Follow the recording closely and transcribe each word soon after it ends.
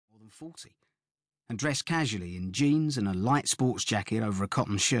40, and dressed casually in jeans and a light sports jacket over a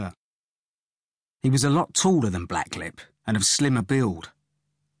cotton shirt. He was a lot taller than Blacklip and of slimmer build,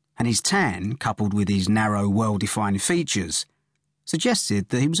 and his tan, coupled with his narrow, well-defined features, suggested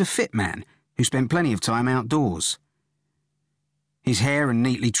that he was a fit man who spent plenty of time outdoors. His hair and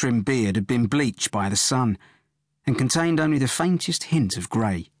neatly trimmed beard had been bleached by the sun and contained only the faintest hint of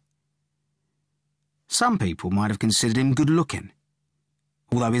grey. Some people might have considered him good-looking,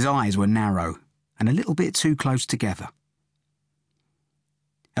 although his eyes were narrow and a little bit too close together.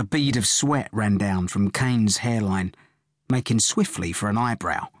 A bead of sweat ran down from Kane's hairline, making swiftly for an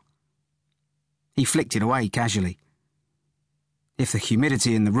eyebrow. He flicked it away casually. If the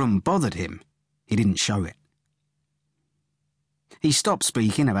humidity in the room bothered him, he didn't show it. He stopped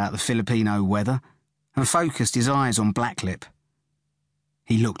speaking about the Filipino weather and focused his eyes on Blacklip.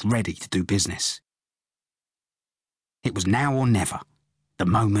 He looked ready to do business. It was now or never, the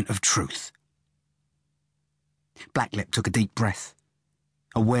moment of truth. Blacklip took a deep breath,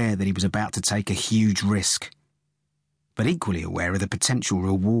 aware that he was about to take a huge risk, but equally aware of the potential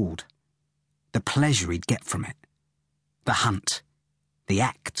reward, the pleasure he'd get from it, the hunt, the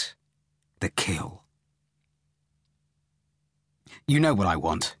act, the kill. "You know what I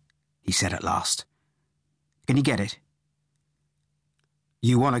want," he said at last. "Can you get it?"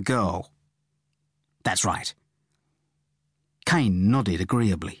 "You want a girl?" "That's right." Kane nodded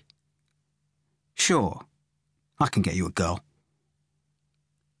agreeably. "Sure, I can get you a girl."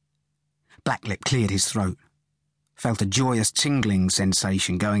 Blacklip cleared his throat, felt a joyous tingling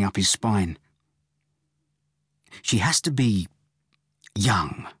sensation going up his spine. "She has to be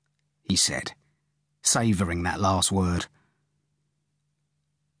young," he said, savouring that last word.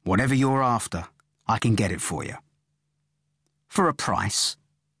 "Whatever you're after, I can get it for you. For a price."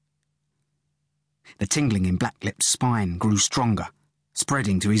 The tingling in Blacklip's spine grew stronger,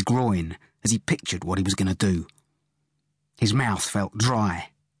 spreading to his groin as he pictured what he was going to do. His mouth felt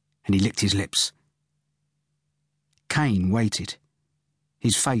dry, and he licked his lips. Kane waited,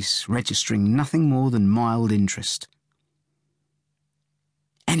 his face registering nothing more than mild interest.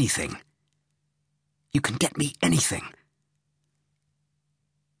 "Anything. You can get me anything."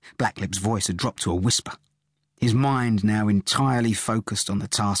 Blacklip's voice had dropped to a whisper, his mind now entirely focused on the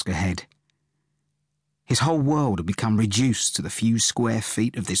task ahead. His whole world had become reduced to the few square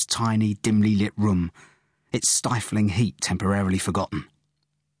feet of this tiny, dimly lit room, its stifling heat temporarily forgotten.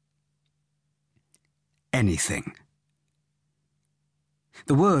 Anything.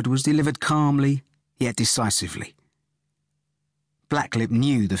 The word was delivered calmly, yet decisively. Blacklip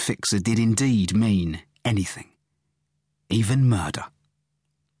knew the fixer did indeed mean anything, even murder.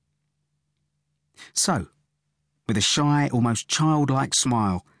 So, with a shy, almost childlike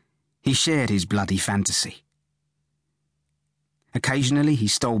smile, he shared his bloody fantasy. Occasionally he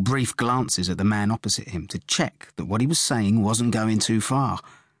stole brief glances at the man opposite him to check that what he was saying wasn't going too far,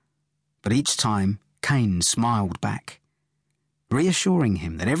 but each time Kane smiled back, reassuring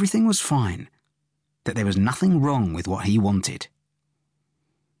him that everything was fine, that there was nothing wrong with what he wanted.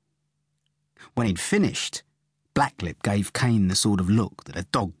 When he'd finished, Blacklip gave Kane the sort of look that a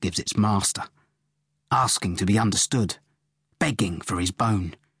dog gives its master, asking to be understood, begging for his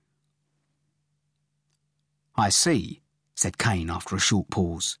bone. "I see," said Kane after a short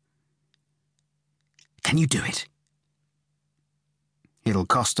pause. "Can you do it?" "It'll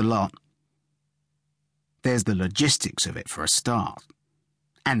cost a lot. There's the logistics of it for a start,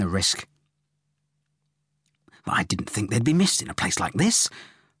 and the risk." "I didn't think they'd be missed in a place like this.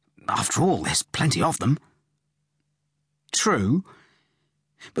 After all, there's plenty of them." "True,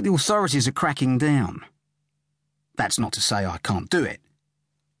 but the authorities are cracking down. That's not to say I can't do it,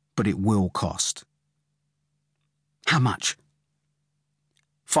 but it will cost." "How much?"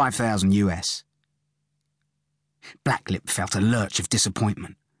 $5,000 US. Blacklip felt a lurch of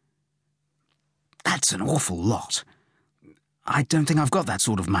disappointment. "That's an awful lot. I don't think I've got that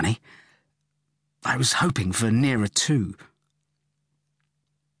sort of money. I was hoping for nearer 2.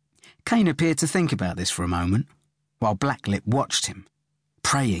 Kane appeared to think about this for a moment, while Blacklip watched him,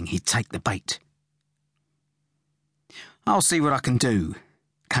 praying he'd take the bait. "I'll see what I can do,"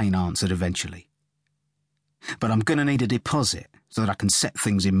 Kane answered eventually. "But I'm going to need a deposit so that I can set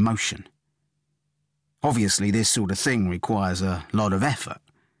things in motion. Obviously, this sort of thing requires a lot of effort.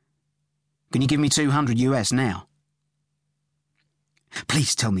 Can you give me $200 US now?"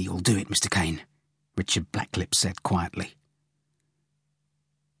 "Please tell me you'll do it, Mr. Kane," Richard Blacklip said quietly.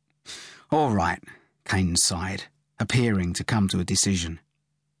 "All right," Kane sighed, appearing to come to a decision.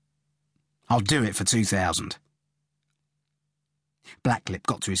 "I'll do it for 2,000. Blacklip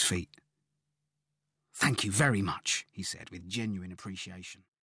got to his feet. "Thank you very much," he said with genuine appreciation.